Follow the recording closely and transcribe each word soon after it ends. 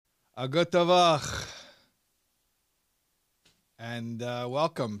A good tavach, and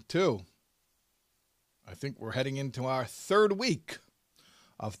welcome to, I think we're heading into our third week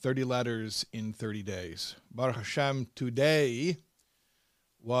of 30 letters in 30 days. Baruch Hashem, today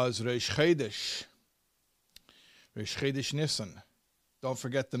was Reish Chodesh Nisan. Don't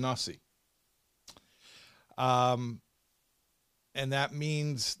forget the Nasi. And that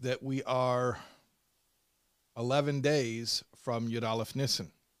means that we are 11 days from Yud Aleph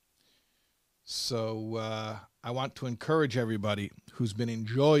Nisan. So I want to encourage everybody who's been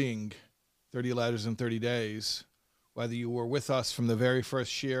enjoying 30 letters in 30 days, whether you were with us from the very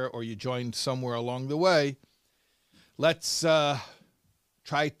first year or you joined somewhere along the way, let's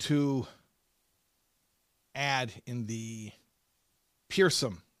try to add in the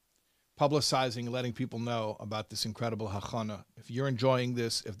Pearsum, publicizing and letting people know about this incredible hachana. If you're enjoying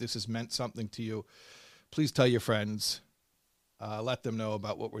this, if this has meant something to you, please tell your friends. Let them know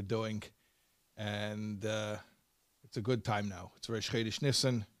about what we're doing. And it's a good time now. It's Reish Chodesh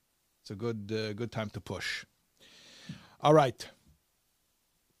Nisan. It's a good time to push. All right.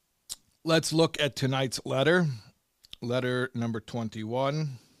 Let's look at tonight's letter. Letter number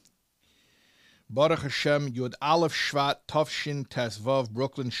 21. Baruch Hashem Yud Aleph Shvat Tovshin Tesvav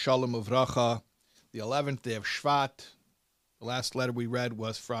Brooklyn Shalom Uvracha. The 11th day of Shvat. The last letter we read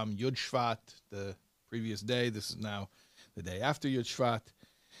was from Yud Shvat, the previous day. This is now the day after Yud Shvat.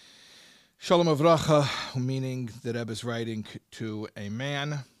 Shalom Avracha, meaning the Rebbe is writing to a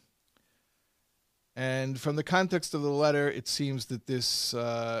man. And from the context of the letter, it seems that this is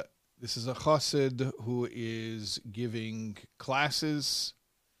a chassid who is giving classes.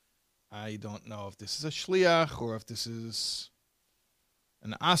 I don't know if this is a shliach or if this is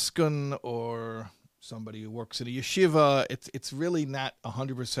an askan or somebody who works at a yeshiva. It's really not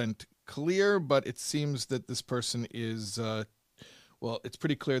 100% clear, but it seems that this person is... Well, it's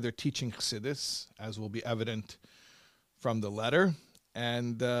pretty clear they're teaching Chassidus, as will be evident from the letter.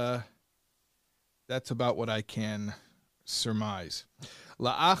 And that's about what I can surmise.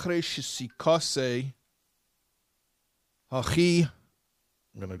 La'achrei shesikose hachi.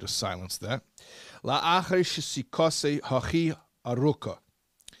 I'm going to just silence that. La'achrei shesikose hachi aruka.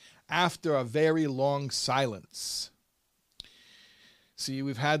 After a very long silence. See,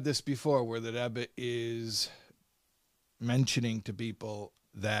 we've had this before where the Rebbe is mentioning to people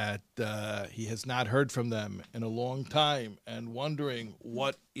that he has not heard from them in a long time and wondering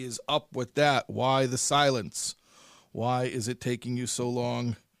what is up with that. Why the silence? Why is it taking you so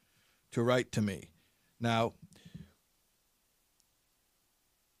long to write to me? Now,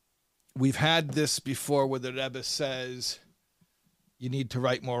 we've had this before where the Rebbe says you need to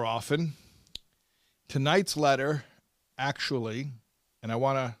write more often. Tonight's letter, actually, and I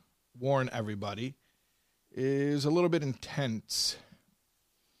want to warn everybody, is a little bit intense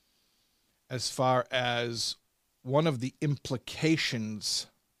as far as one of the implications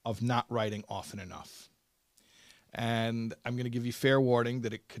of not writing often enough. And I'm going to give you fair warning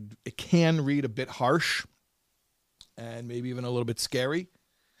that it can read a bit harsh and maybe even a little bit scary,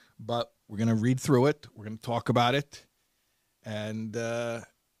 but we're going to read through it. We're going to talk about it, and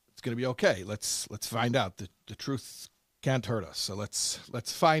it's going to be okay. Let's find out. The truth can't hurt us. So let's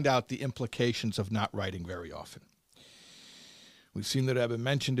find out the implications of not writing very often. We've seen that Rebbe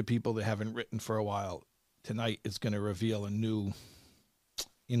mentioned to people that haven't written for a while. Tonight is going to reveal a new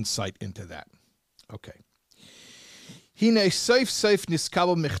insight into that. Okay. Hine seif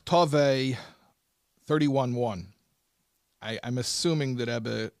niskabel michtove 31:1. I'm assuming that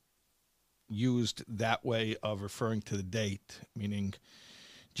Rebbe used that way of referring to the date, meaning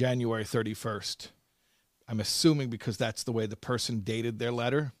January 31st. I'm assuming because that's the way the person dated their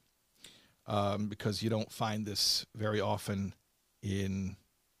letter, because you don't find this very often in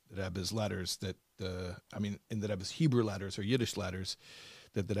the Rebbe's letters, in the Rebbe's Hebrew letters or Yiddish letters,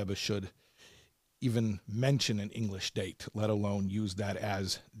 that the Rebbe should even mention an English date, let alone use that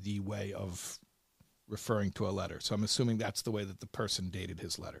as the way of referring to a letter. So I'm assuming that's the way that the person dated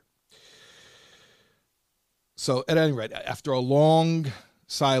his letter. So at any rate, after a long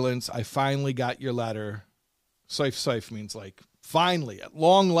silence, I finally got your letter. Saif means like, finally, at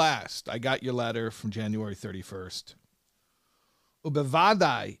long last, I got your letter from January 31st.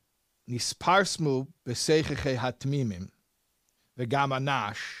 Ubevadai nisparsmu besecheche hatmimim vegam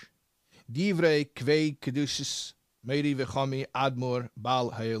anash divrei kvei kedushis meiri v'chomi admur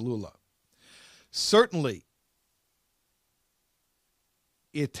bal hayelula. Certainly,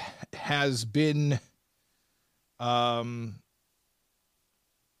 it has been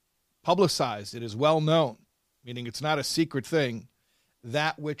publicized. It is well known, meaning it's not a secret thing,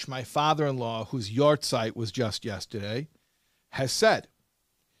 that which my father-in-law, whose yahrzeit was just yesterday, has said.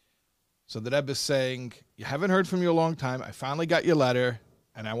 So the Rebbe is saying, you haven't heard from you a long time. I finally got your letter,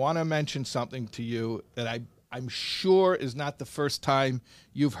 and I want to mention something to you that I'm sure is not the first time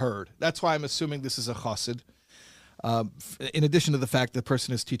you've heard. That's why I'm assuming this is a chassid. In addition to the fact the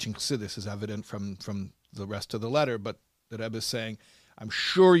person is teaching chassidus is evident from the rest of the letter, but the Rebbe is saying, I'm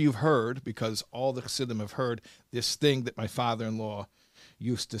sure you've heard, because all the chassidim have heard this thing that my father-in-law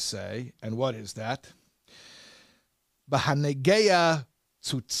used to say. And what is that? B'hanegeya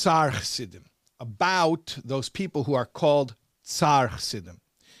to tsar chassidim, about those people who are called tsar chassidim.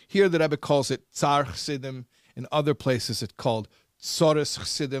 Here the Rebbe calls it tsar chassidim. In other places it's called tzoros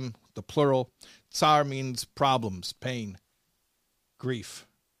chassidim, the plural. Tsar means problems, pain, grief.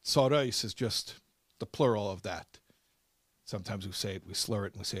 Tzoros is just the plural of that. Sometimes we say it, we slur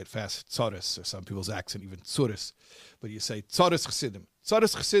it, and we say it fast. Tzoros, or some people's accent even tzuris. But you say tzoros chassidim.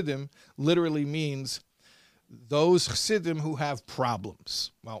 Tzoros chassidim literally means those chassidim who have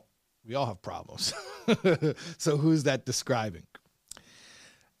problems. Well, we all have problems. So who's that describing?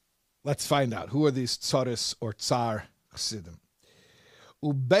 Let's find out. Who are these tzoros or tsar chassidim?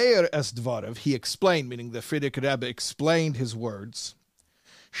 Ubeir es dvarav, he explained, meaning the Frierdiker Rebbe explained his words.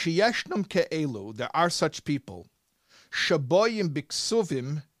 Sheyeshnam ke'elu, there are such people, shaboyim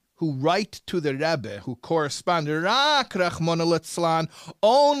biksuvim, who write to the Rebbe, who correspond, Rak Rachmana litzlan,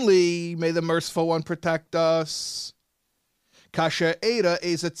 only may the merciful one protect us. Kasher Eira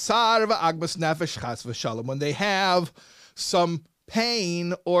is a tsar v'agmas nefesh chas v'shalom, when they have some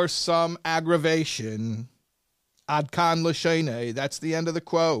pain or some aggravation. Ad kan l'sheinei, that's the end of the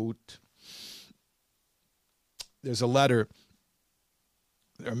quote. There's a letter.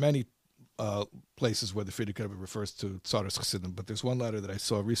 There are many places where the Frierdiker Rebbe refers to tzoros chassidim, but there's one letter that I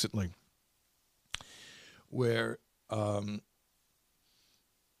saw recently where the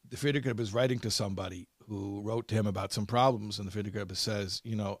Frierdiker Rebbe is writing to somebody who wrote to him about some problems, and the Frierdiker Rebbe says,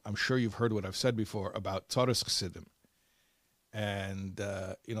 I'm sure you've heard what I've said before about tzoros chassidim, and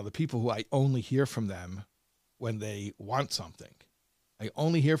the people who I only hear from them when they want something. I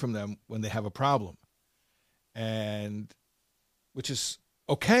only hear from them when they have a problem. And which is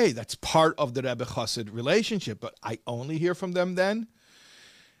okay, that's part of the Rebbe Chassid relationship, but I only hear from them then.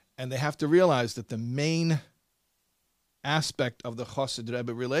 And they have to realize that the main aspect of the Chassid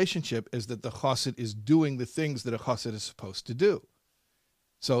Rebbe relationship is that the Chassid is doing the things that a Chassid is supposed to do.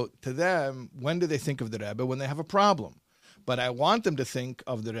 So to them, when do they think of the Rebbe? When they have a problem. But I want them to think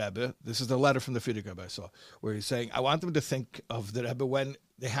of the Rebbe. This is the letter from the Frierdiker Rebbe I saw, where he's saying, I want them to think of the Rebbe when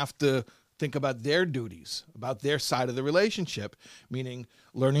they have to think about their duties, about their side of the relationship, meaning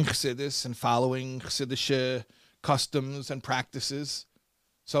learning Chassidus and following Chassidish customs and practices.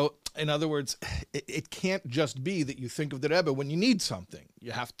 So, in other words, it can't just be that you think of the Rebbe when you need something.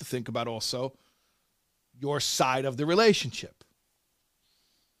 You have to think about also your side of the relationship.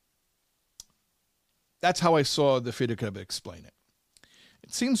 That's how I saw the Frierdiker Rebbe explain it.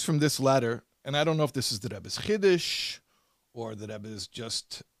 It seems from this letter, and I don't know if this is the Rebbe's Chiddush or the Rebbe is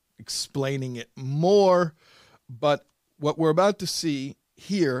just explaining it more, but what we're about to see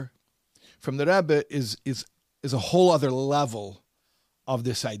here from the Rebbe is a whole other level of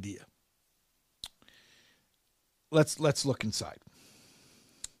this idea. Let's look inside.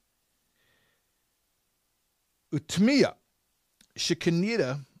 Utmiya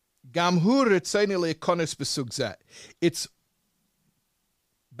shekenira. It's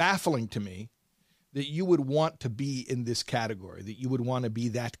baffling to me that you would want to be in this category, that you would want to be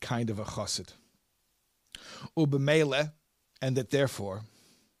that kind of a chassid. Ubemele, and that therefore,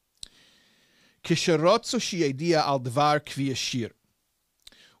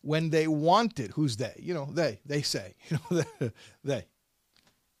 when they wanted, who's they? They say, they.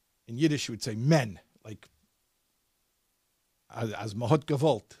 In Yiddish, you would say men, like as mahot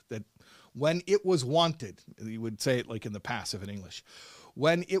gavolt, that when it was wanted, you would say it like in the passive in English,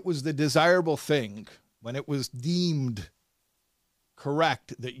 when it was the desirable thing, when it was deemed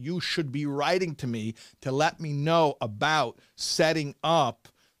correct that you should be writing to me to let me know about setting up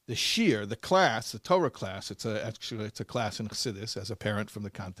the shir, the class, the Torah class. It's a class in Chassidus, as apparent from the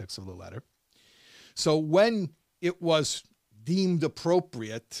context of the letter. So when it was deemed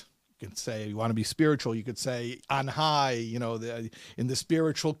appropriate, you can say you want to be spiritual, you could say on high, in the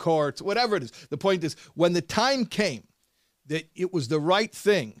spiritual courts, whatever it is. The point is, when the time came that it was the right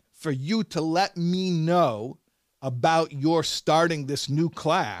thing for you to let me know about your starting this new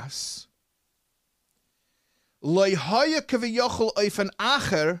class, there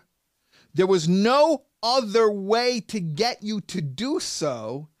was no other way to get you to do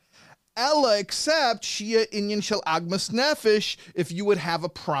so Ella except Shia Inyan Shel Agmas Nefesh, if you would have a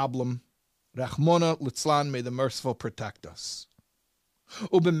problem. Rachmona Litzlan, may the merciful protect us.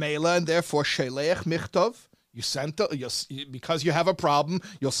 Ubemela, and therefore sheleach michtov. You sent because you have a problem,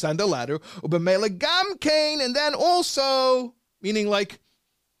 you'll send a letter. Ubemela gam kain, and then also, meaning like,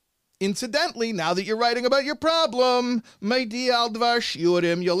 incidentally, now that you're writing about your problem, Meidi al dvar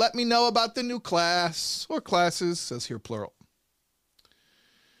shiurim, you'll let me know about the new class, or classes, says here plural.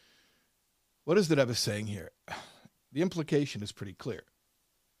 What is the Rebbe saying here? The implication is pretty clear.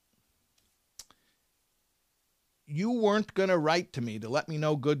 You weren't going to write to me to let me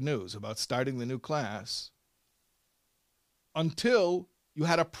know good news about starting the new class until you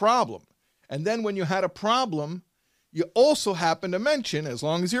had a problem. And then when you had a problem, you also happen to mention, as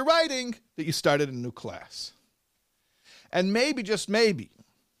long as you're writing, that you started a new class. And maybe, just maybe,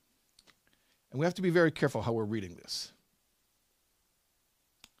 and we have to be very careful how we're reading this.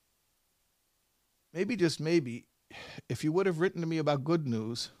 Maybe, just maybe, if you would have written to me about good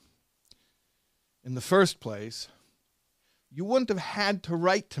news in the first place, you wouldn't have had to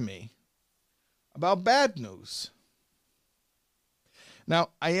write to me about bad news. Now,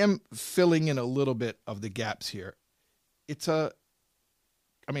 I am filling in a little bit of the gaps here. The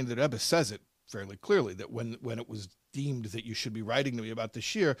Rebbe says it fairly clearly, that when it was deemed that you should be writing to me about the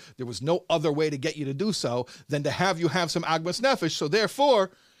shir, there was no other way to get you to do so than to have you have some agmas nefesh. So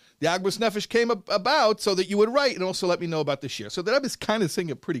therefore, the agmas nefesh came about so that you would write and also let me know about the shir. So the Rebbe is kind of saying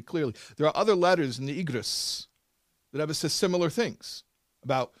it pretty clearly. There are other letters in the Igros. The Rebbe says similar things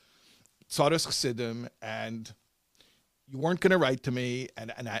about tzaras chasidim, and you weren't going to write to me,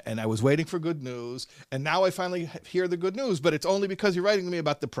 and I was waiting for good news, and now I finally hear the good news, but it's only because you're writing to me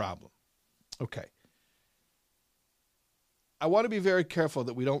about the problem. Okay. I want to be very careful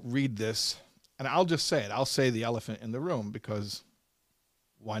that we don't read this, and I'll just say it. I'll say the elephant in the room, because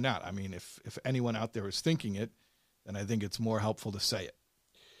why not? I mean, if anyone out there is thinking it, then I think it's more helpful to say it.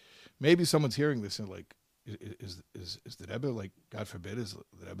 Maybe someone's hearing this and like, is the Rebbe, like, God forbid, is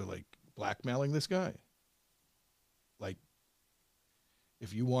the Rebbe like blackmailing this guy? Like,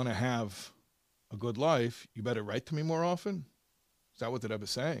 if you want to have a good life, you better write to me more often? Is that what the Rebbe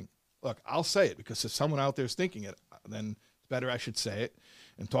is saying? Look, I'll say it, because if someone out there is thinking it, then it's better I should say it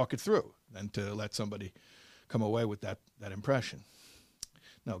and talk it through than to let somebody come away with that impression.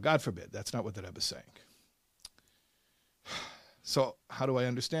 No, God forbid. That's not what the Rebbe is saying. So how do I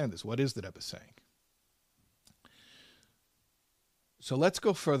understand this? What is the Rebbe saying? So let's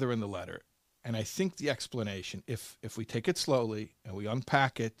go further in the letter. And I think the explanation, if we take it slowly and we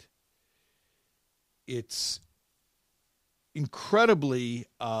unpack it, it's incredibly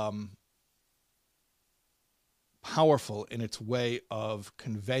powerful in its way of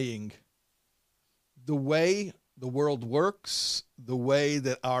conveying the way the world works, the way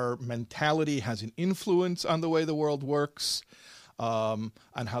that our mentality has an influence on the way the world works, on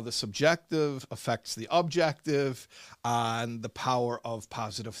how the subjective affects the objective, on the power of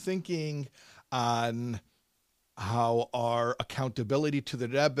positive thinking, on how our accountability to the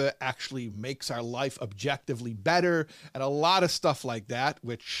Rebbe actually makes our life objectively better, and a lot of stuff like that,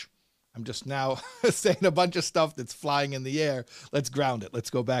 which I'm just now saying a bunch of stuff that's flying in the air. Let's ground it.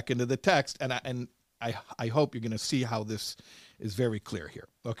 Let's go back into the text, and I hope you're going to see how this is very clear here.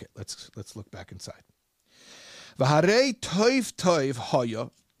 Okay, let's look back inside. V'harei toiv toiv hoya.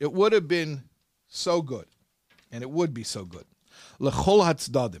 It would have been so good, and it would be so good. L'chol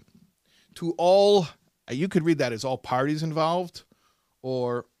hatzdadim. To all, you could read that as all parties involved,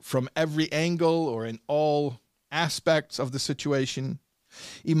 or from every angle, or in all aspects of the situation.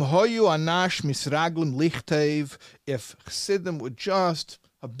 Im hoyu anash misraglim lichtev. If Chassidim would just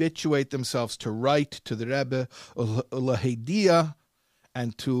habituate themselves to write to the Rebbe, ulaheidia,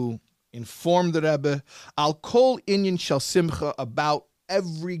 and to inform the Rebbe, al kol inyan shel simcha, about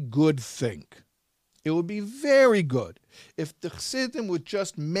every good thing. It would be very good if the Chassidim would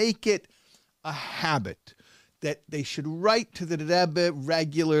just make it a habit that they should write to the Rebbe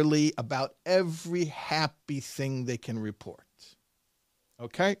regularly about every happy thing they can report.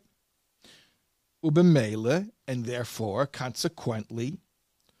 Okay? Ubemele, and therefore, consequently,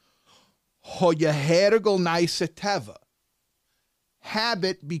 hoyahergol naisa teva.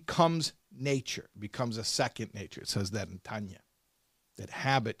 Habit becomes nature, becomes a second nature. It says that in Tanya, that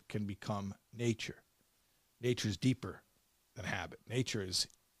habit can become nature. Nature is deeper than habit. Nature is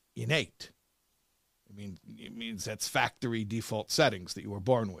innate. It means that's factory default settings that you were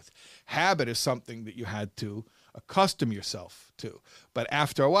born with. Habit is something that you had to accustom yourself to. But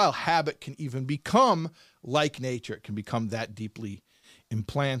after a while, habit can even become like nature. It can become that deeply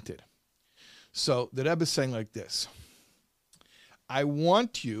implanted. So the Rebbe is saying like this: I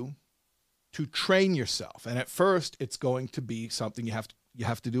want you to train yourself. And at first, it's going to be something you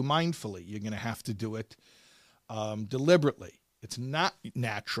have to do mindfully. You're going to have to do it deliberately. It's not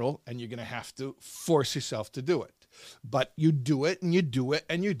natural, and you're going to have to force yourself to do it. But you do it, and you do it,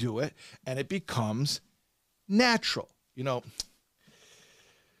 and you do it, and it becomes natural. You know,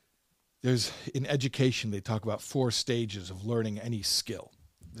 in education, they talk about 4 stages of learning any skill.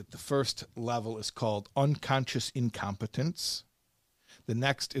 That the first level is called unconscious incompetence. The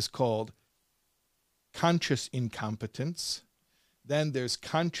next is called conscious incompetence. Then there's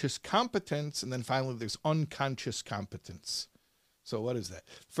conscious competence, and then finally there's unconscious competence. So what is that?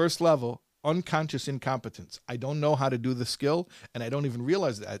 First level, unconscious incompetence. I don't know how to do the skill, and I don't even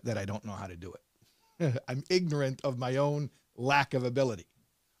realize that I don't know how to do it. I'm ignorant of my own lack of ability.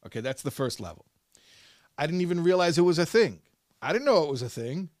 Okay, that's the first level. I didn't even realize it was a thing. I didn't know it was a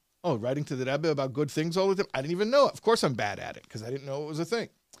thing. Oh, writing to the Rebbe about good things all the time? I didn't even know it. Of course I'm bad at it, because I didn't know it was a thing.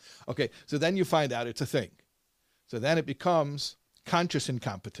 Okay, so then you find out it's a thing. So then it becomes conscious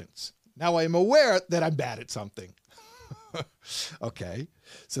incompetence. Now I am aware that I'm bad at something. Okay,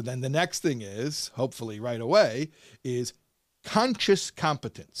 so then the next thing is, hopefully right away, is conscious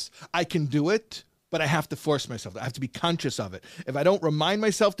competence. I can do it, but I have to force myself. I have to be conscious of it. If I don't remind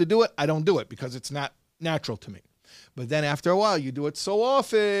myself to do it, I don't do it because it's not natural to me. But then after a while, you do it so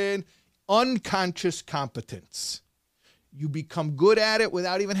often, unconscious competence. You become good at it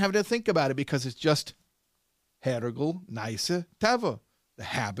without even having to think about it because it's just hergel, nice, tava. The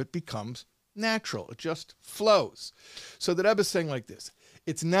habit becomes natural. It just flows. So the Rebbe is saying like this.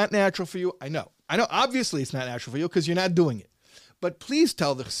 It's not natural for you. I know. Obviously it's not natural for you because you're not doing it. But please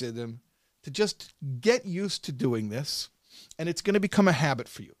tell the Chassidim to just get used to doing this, and it's going to become a habit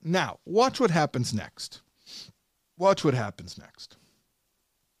for you. Now, watch what happens next. Watch what happens next.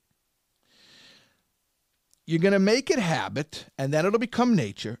 You're going to make it habit, and then it'll become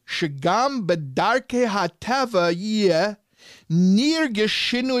nature. Shegam bedarke hatava yeh nirgesh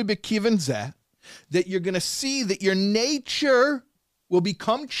shinui bekiven zeh, that you're going to see that your nature will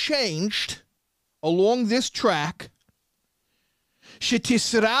become changed along this track.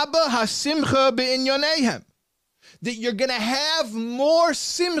 Shetisraba hasimcha beinyonehem, that you're going to have more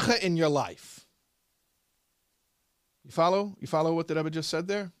simcha in your life. You follow? You follow what the Rebbe just said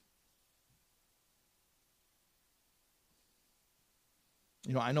there?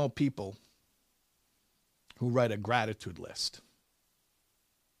 You know, I know people who write a gratitude list.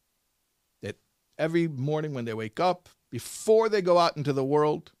 That every morning when they wake up, before they go out into the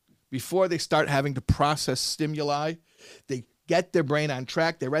world, before they start having to process stimuli, they get their brain on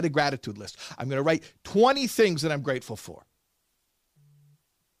track. They write a gratitude list. I'm going to write 20 things that I'm grateful for.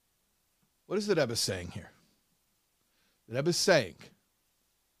 What is the Rebbe saying here? The Rebbe is saying,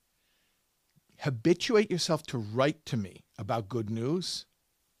 habituate yourself to write to me about good news,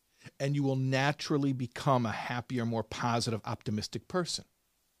 and you will naturally become a happier, more positive, optimistic person.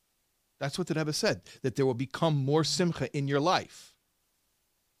 That's what the Rebbe said, that there will become more simcha in your life.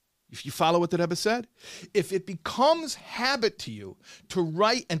 If you follow what the Rebbe said, if it becomes habit to you to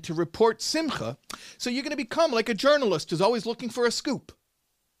write and to report simcha, so you're going to become like a journalist who's always looking for a scoop.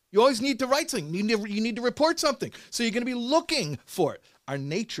 You always need to write something. You need to report something. So you're going to be looking for it. Our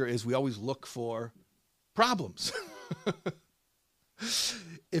nature is we always look for problems.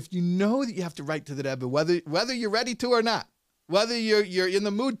 If you know that you have to write to the Rebbe, whether you're ready to or not, whether you're in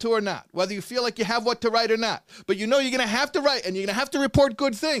the mood to or not, whether you feel like you have what to write or not, but you know you're going to have to write and you're going to have to report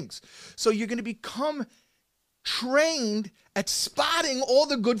good things. So you're going to become trained at spotting all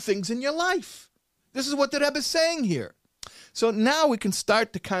the good things in your life. This is what the Rebbe is saying here. So now we can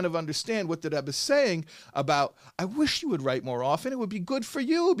start to kind of understand what the Rebbe is saying about, I wish you would write more often. It would be good for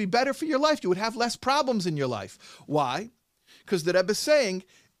you. It would be better for your life. You would have less problems in your life. Why? Because the Rebbe is saying,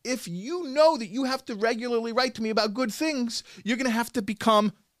 if you know that you have to regularly write to me about good things, you're going to have to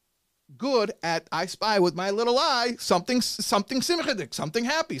become good at, I spy with my little eye, something simchadik, something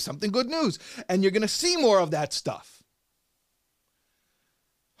happy, something good news. And you're going to see more of that stuff.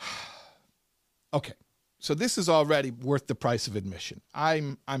 Okay. So this is already worth the price of admission.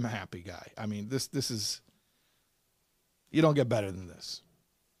 I'm a happy guy. I mean, this is, you don't get better than this.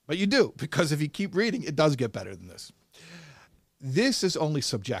 But you do, because if you keep reading, it does get better than this. This is only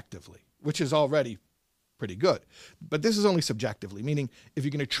subjectively, which is already pretty good. But this is only subjectively, meaning if you're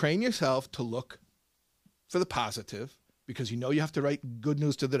going to train yourself to look for the positive, because you know you have to write good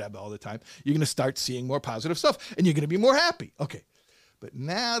news to the Rebbe all the time, you're going to start seeing more positive stuff, and you're going to be more happy. Okay. But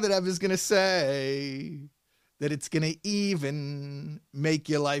now the Rebbe is going to say that it's going to even make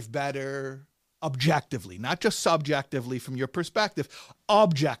your life better objectively, not just subjectively from your perspective,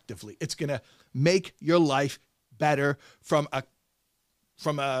 objectively. It's going to make your life better from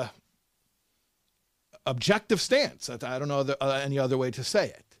a objective stance. I don't know any other way to say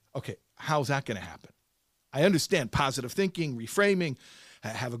it. Okay, how's that going to happen? I understand positive thinking, reframing,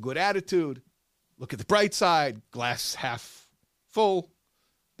 have a good attitude, look at the bright side, glass half full.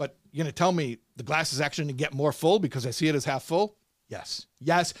 But you're going to tell me the glass is actually going to get more full because I see it as half full? Yes,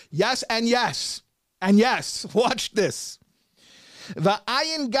 yes, yes, and yes. And yes, watch this.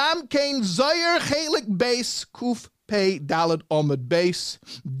 Va'ayin gam kein zoyer chelik beis kuf pei dalad omid beis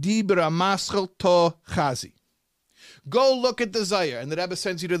dibra maschel to chazi. Go look at the Zohar, and the Rebbe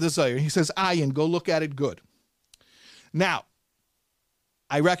sends you to the Zohar. He says, ayin, go look at it good. Now,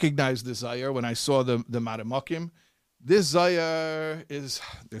 I recognized the Zohar when I saw the Maramokim. This Zohar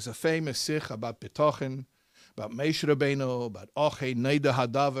there's a famous sikh about Betochen, about Moshe Rabbeinu, about Ochei Neida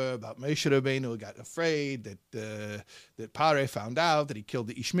Hadaver, about Moshe Rabbeinu who got afraid that Pare found out that he killed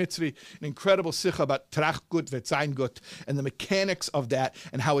the Ish Mitzri. An incredible sikh about Trachgut Vetzaingut and the mechanics of that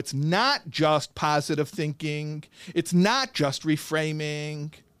and how it's not just positive thinking, it's not just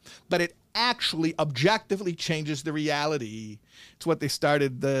reframing, but it actually objectively changes the reality. It's what they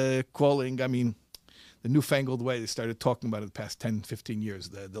started calling, the newfangled way they started talking about it the past 10, 15 years,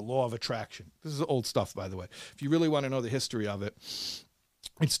 the law of attraction. This is old stuff, by the way. If you really want to know the history of it,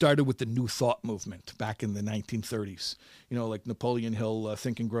 it started with the New Thought movement back in the 1930s. Like Napoleon Hill,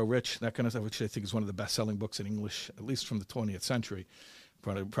 Think and Grow Rich, that kind of stuff, which I think is one of the best-selling books in English, at least from the 20th century.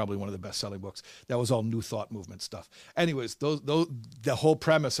 Probably one of the best-selling books. That was all New Thought movement stuff. Anyways, the whole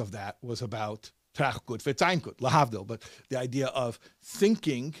premise of that was about Trachgut Vetzaingut, Lahavdil, but the idea of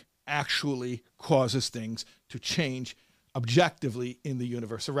thinking actually causes things to change objectively in the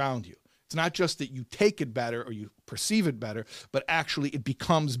universe around you. It's not just that you take it better or you perceive it better, but actually it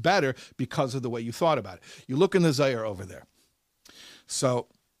becomes better because of the way you thought about it. You look in the Zohar over there. So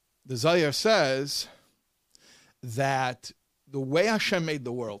the Zohar says that the way Hashem made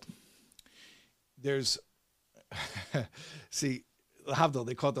the world, there's, see,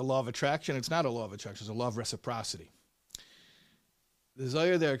 they call it the law of attraction. It's not a law of attraction. It's a law of reciprocity. The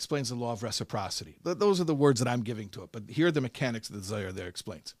Zohar there explains the law of reciprocity. Those are the words that I'm giving to it, but here are the mechanics that the Zohar there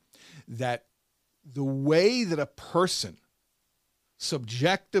explains. That the way that a person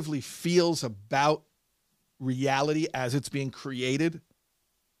subjectively feels about reality as it's being created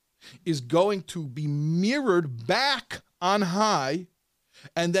is going to be mirrored back on high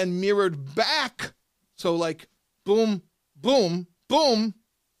and then mirrored back. So like boom, boom, boom,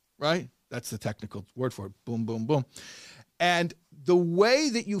 right? That's the technical word for it. Boom, boom, boom. And the way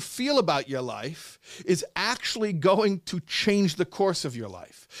that you feel about your life is actually going to change the course of your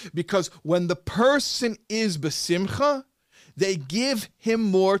life. Because when the person is besimcha, they give him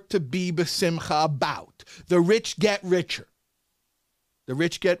more to be besimcha about. The rich get richer. The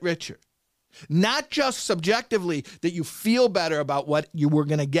rich get richer. Not just subjectively that you feel better about what you were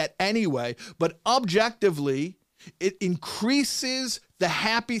going to get anyway, but objectively, it increases the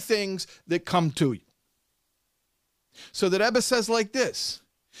happy things that come to you. So the Rebbe says like this: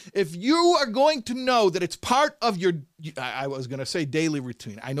 if you are going to know that it's part of your, I was going to say daily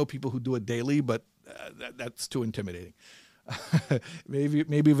routine. I know people who do it daily, but that's too intimidating. maybe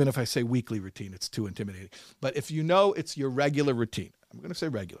even if I say weekly routine, it's too intimidating. But if you know it's your regular routine, I'm going to say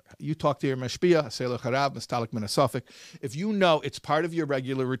regular. You talk to your mashpia, Hasela Harab, Mistalik Minasofik. If you know it's part of your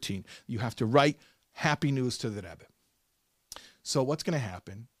regular routine, you have to write happy news to the Rebbe. So what's going to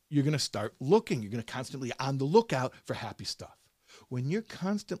happen? You're going to start looking. You're going to constantly on the lookout for happy stuff. When you're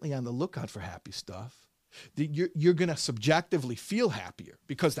constantly on the lookout for happy stuff, you're going to subjectively feel happier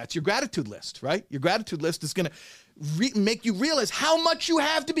because that's your gratitude list, right? Your gratitude list is going to make you realize how much you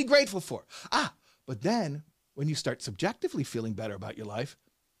have to be grateful for. But then when you start subjectively feeling better about your life,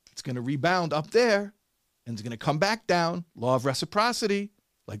 it's going to rebound up there and it's going to come back down. Law of reciprocity.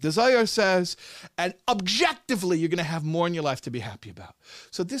 Like the Zohar says, and objectively, you're going to have more in your life to be happy about.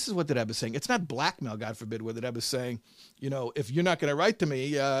 So this is what the Rebbe is saying. It's not blackmail, God forbid, where the Rebbe is saying, if you're not going to write to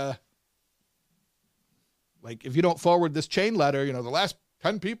me, like if you don't forward this chain letter, the last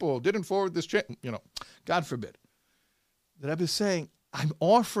 10 people didn't forward this chain, God forbid. The Rebbe is saying, I'm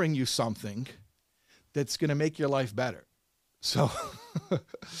offering you something that's going to make your life better. So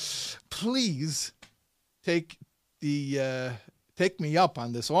please take me up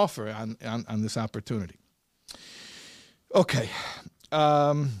on this offer, on this opportunity. Okay.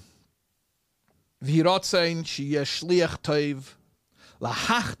 V'hirotzein sheyesh shliach toiv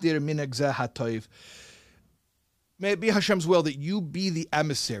lahachdir minhag zeh hatoiv. May it be Hashem's will that you be the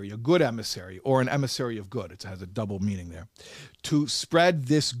emissary, a good emissary, or an emissary of good. It has a double meaning there. To spread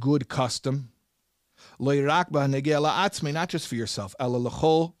this good custom, lo yirak b'hanegeh la'atzmei, not just for yourself, ela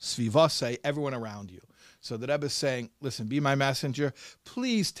l'chol svivasei, everyone around you. So the Rebbe is saying, listen, be my messenger.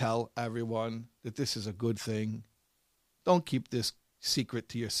 Please tell everyone that this is a good thing. Don't keep this secret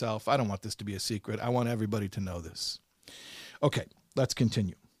to yourself. I don't want this to be a secret. I want everybody to know this. Okay, let's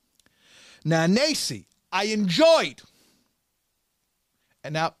continue. Now, Nasi, I enjoyed.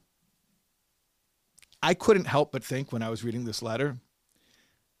 And now, I couldn't help but think when I was reading this letter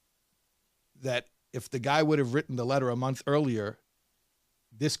that if the guy would have written the letter a month earlier,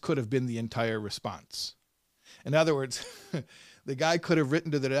 this could have been the entire response. In other words, the guy could have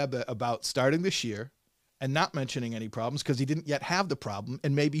written to the Rebbe about starting this year and not mentioning any problems because he didn't yet have the problem,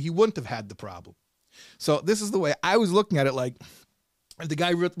 and maybe he wouldn't have had the problem. So this is the way I was looking at it. Like, the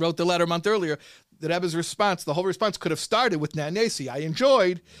guy wrote the letter a month earlier, the Rebbe's response, the whole response could have started with Nanesi. I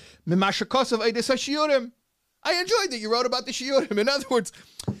enjoyed I enjoyed that you wrote about the shiurim. In other words,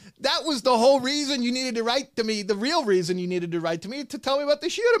 that was the whole reason you needed to write to me, the real reason you needed to write to me, to tell me about the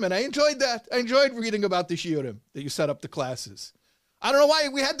shiurim. And I enjoyed that. I enjoyed reading about the shiurim, that you set up the classes. I don't know why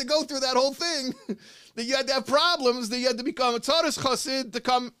we had to go through that whole thing, that you had to have problems, that you had to become a Tzoros Chassid to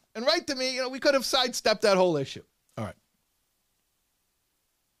come and write to me. We could have sidestepped that whole issue. All right.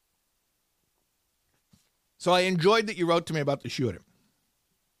 So I enjoyed that you wrote to me about the shiurim.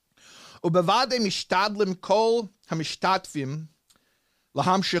 Ubevade mishtadlim kol hamishtatfim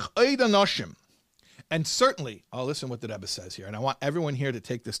lahamshich oid anoshim. And certainly, I'll listen what the Rebbe says here, and I want everyone here to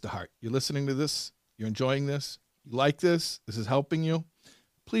take this to heart. You're listening to this, you're enjoying this, you like this is helping you.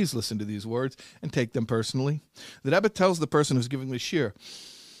 Please listen to these words and take them personally. The Rebbe tells the person who's giving the shiur,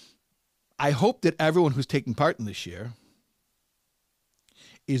 I hope that everyone who's taking part in this shiur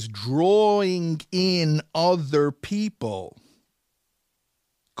is drawing in other people.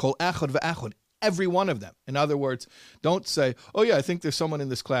 Kol echad ve'echad, every one of them. In other words, don't say, oh yeah, I think there's someone in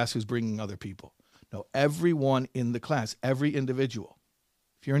this class who's bringing other people. No, everyone in the class, every individual.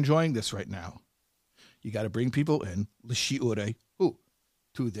 If you're enjoying this right now, you got to bring people in, l'shiurei,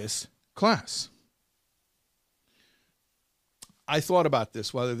 to this class. I thought about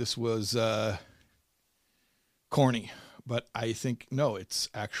this, whether this was corny, but I think, no, it's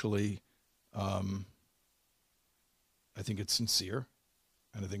actually, I think it's sincere,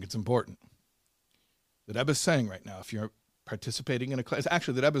 and I think it's important. The Rebbe is saying right now, if you're participating in a class,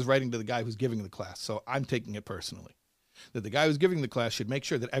 actually the Rebbe is writing to the guy who's giving the class, so I'm taking it personally, that the guy who's giving the class should make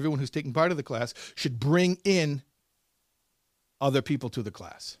sure that everyone who's taking part of the class should bring in other people to the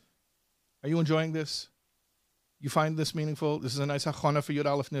class. Are you enjoying this? You find this meaningful? This is a nice hachana for Yud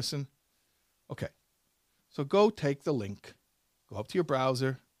Aleph Nissen? Okay. So go take the link. Go up to your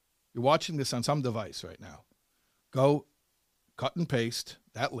browser. You're watching this on some device right now. Go cut and paste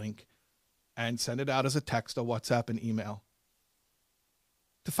that link and send it out as a text or WhatsApp and email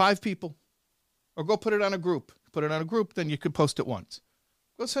to 5 people. Or go put it on a group. Put it on a group, then you could post it once.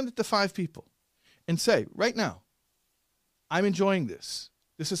 Go send it to 5 people and say, right now, I'm enjoying this.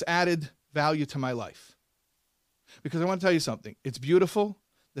 This has added value to my life. Because I want to tell you something. It's beautiful.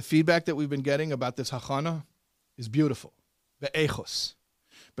 The feedback that we've been getting about this hachana is beautiful. Be'echos.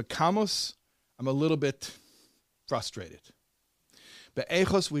 But kamos, I'm a little bit frustrated.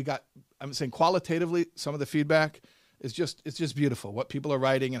 Be'echos, I'm saying qualitatively, some of the feedback is it's just beautiful. What people are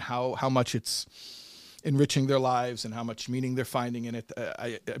writing and how much it's enriching their lives and how much meaning they're finding in it.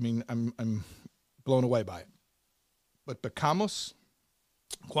 I mean, I'm blown away by it. But bekamos,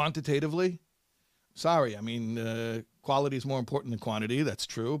 quantitatively, sorry, I mean, quality is more important than quantity. That's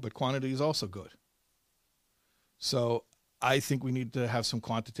true, but quantity is also good. So I think we need to have some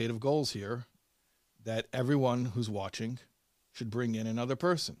quantitative goals here that everyone who's watching should bring in another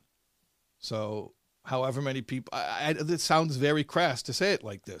person. So however many people, it sounds very crass to say it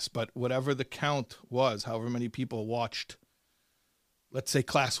like this, but whatever the count was, however many people watched, let's say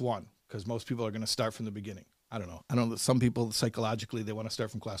class 1, because most people are going to start from the beginning. I don't know. Some people psychologically, they want to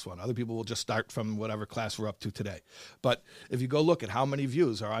start from class 1. Other people will just start from whatever class we're up to today. But if you go look at how many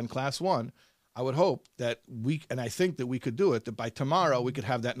views are on class 1, I would hope that and I think that we could do it, that by tomorrow we could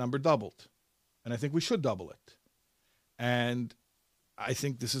have that number doubled. And I think we should double it. And I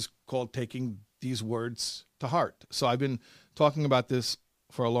think this is called taking these words to heart. So I've been talking about this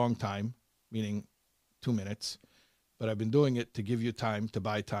for a long time, meaning 2 minutes, but I've been doing it to give you time, to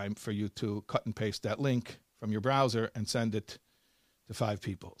buy time for you to cut and paste that link from your browser and send it to 5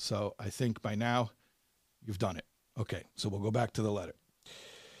 people. So I think by now you've done it. Okay, so we'll go back to the letter.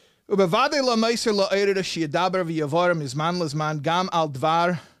 It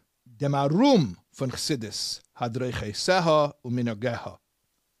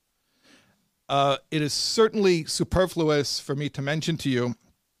is certainly superfluous for me to mention to you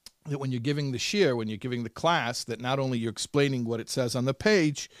that when you're giving the shiur, when you're giving the class, that not only you're explaining what it says on the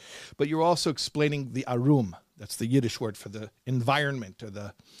page, but you're also explaining the arum. That's the Yiddish word for the environment or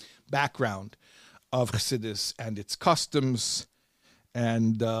the background of Chassidus and its customs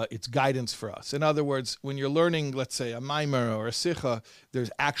and it's guidance for us. In other words, when you're learning, let's say, a maimer or a sicha,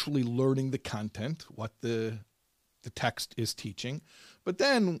 there's actually learning the content, what the text is teaching. But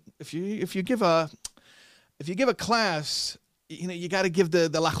then, if you give a class, you got to give the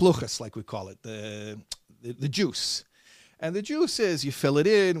lachluchas, like we call it, the juice, and the juice is you fill it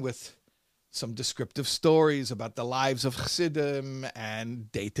in with some descriptive stories about the lives of Chassidim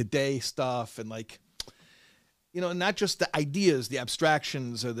and day-to-day stuff, and not just the ideas, the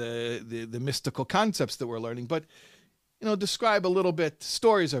abstractions, or the mystical concepts that we're learning, but describe a little bit.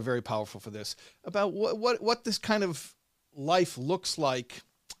 Stories are very powerful for this, about what this kind of life looks like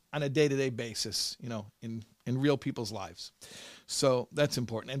on a day-to-day basis, in real people's lives. So that's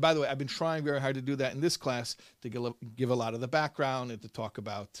important. And by the way, I've been trying very hard to do that in this class, to give a lot of the background and to talk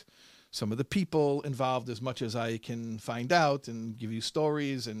about some of the people involved as much as I can find out, and give you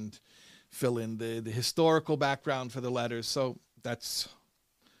stories and fill in the historical background for the letters. So that's,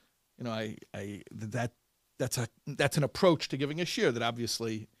 that's an approach to giving a shiur that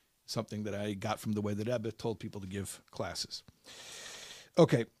obviously something that I got from the way that Rebbe told people to give classes.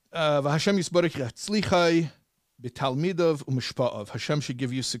 Okay. Hashem should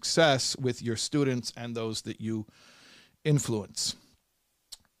give you success with your students and those that you influence.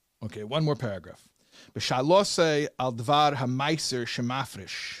 Okay, one more paragraph.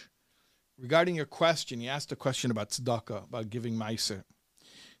 Regarding your question, he asked a question about tzedakah, about giving meiser.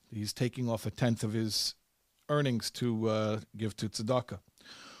 He's taking off 1/10 of his earnings to give to tzedakah.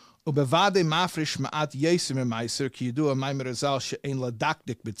 The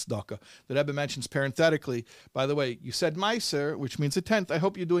Rebbe mentions parenthetically, by the way, you said meiser, which means 1/10. I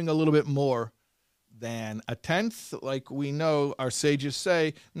hope you're doing a little bit more than 1/10. Like we know, our sages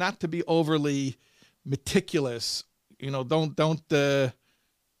say, not to be overly meticulous. Don't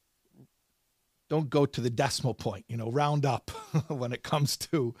go to the decimal point. Round up when it comes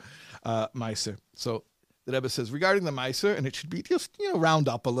to meiser. So the Rebbe says regarding the meiser, and it should be just round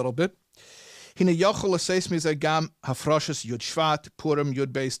up a little bit. The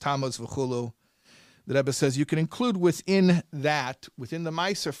Rebbe says you can include within the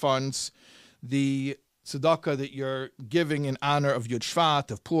meiser funds, the tzedakah that you're giving in honor of Yud Shvat,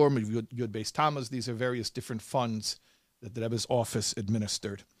 of Purim, of Yud Beis Tammuz. These are various different funds that the Rebbe's office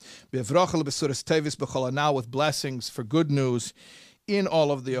administered. With blessings for good news in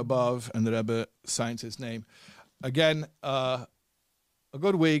all of the above, and the Rebbe signs his name. Again, a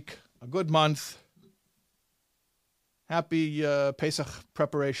good week, a good month. Happy Pesach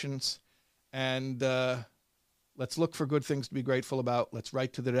preparations, and let's look for good things to be grateful about. Let's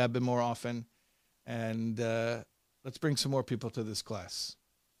write to the Rebbe more often, and let's bring some more people to this class.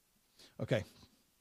 Okay.